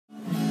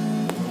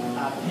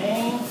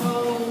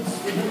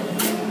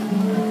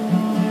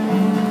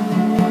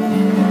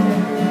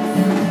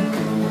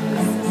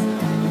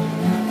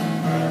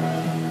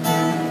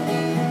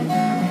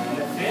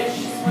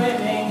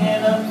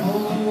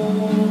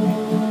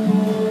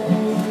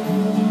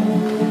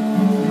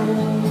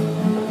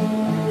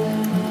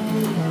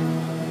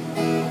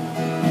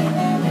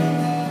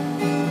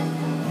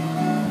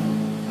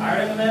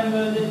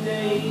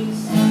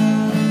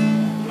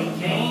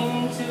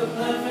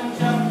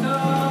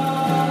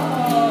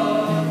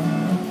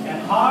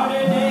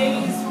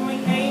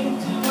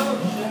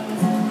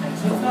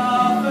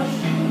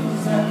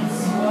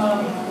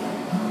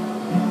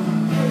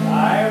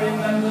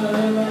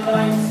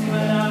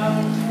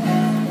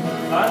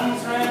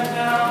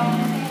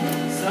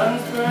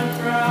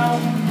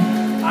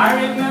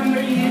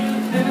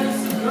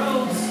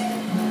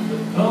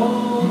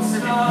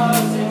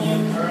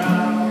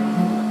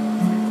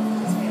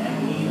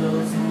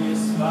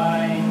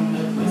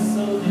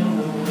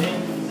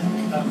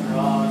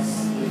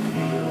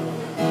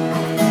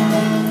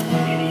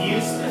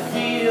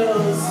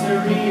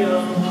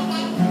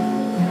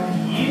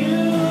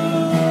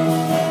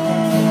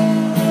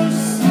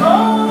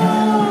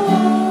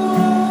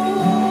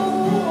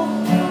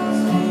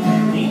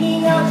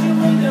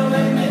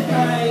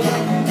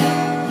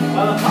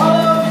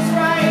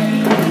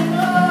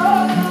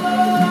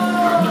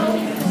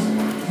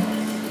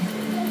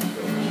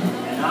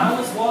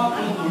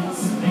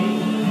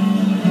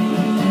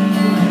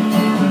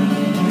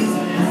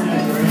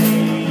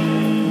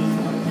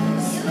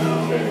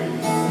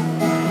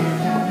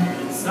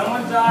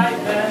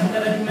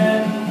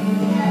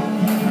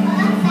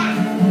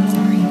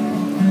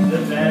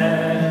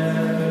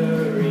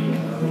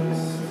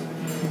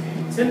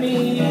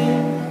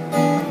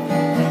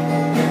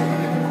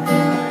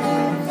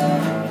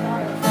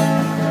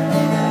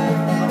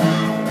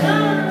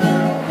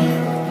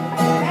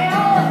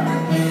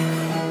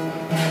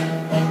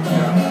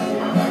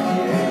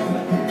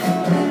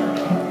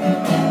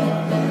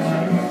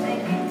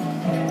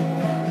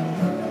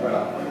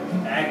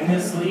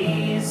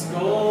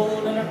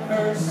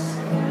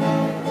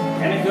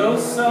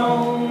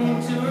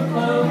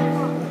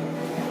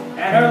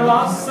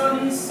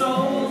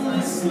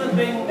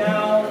slipping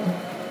down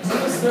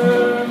to a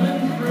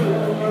sermon through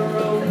a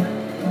rope.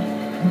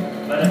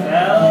 But if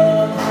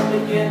hell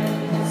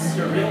begins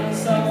to ring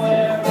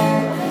somewhere,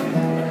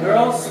 a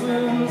girl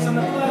swoons on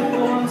the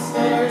platform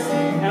stairs,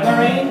 and the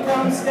rain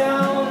comes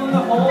down on the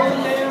whole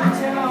damn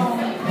town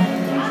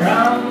and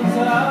drowns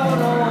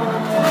out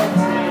all their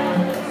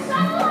tears.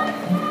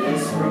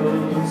 This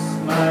road's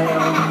my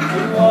own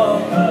to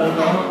walk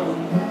alone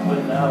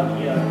without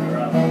your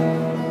drum.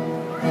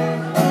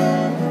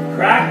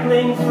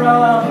 Crackling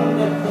from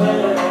the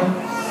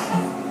cliffs,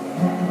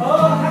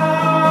 oh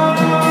how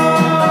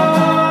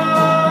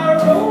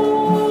I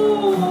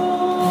roll.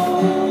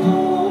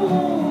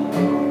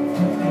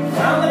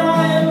 Now that I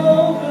am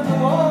over the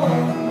wall,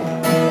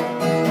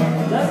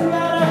 doesn't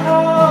matter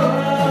how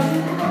loud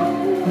you roll.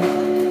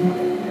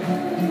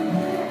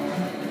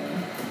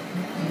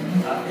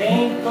 I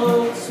paint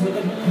boats with a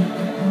blue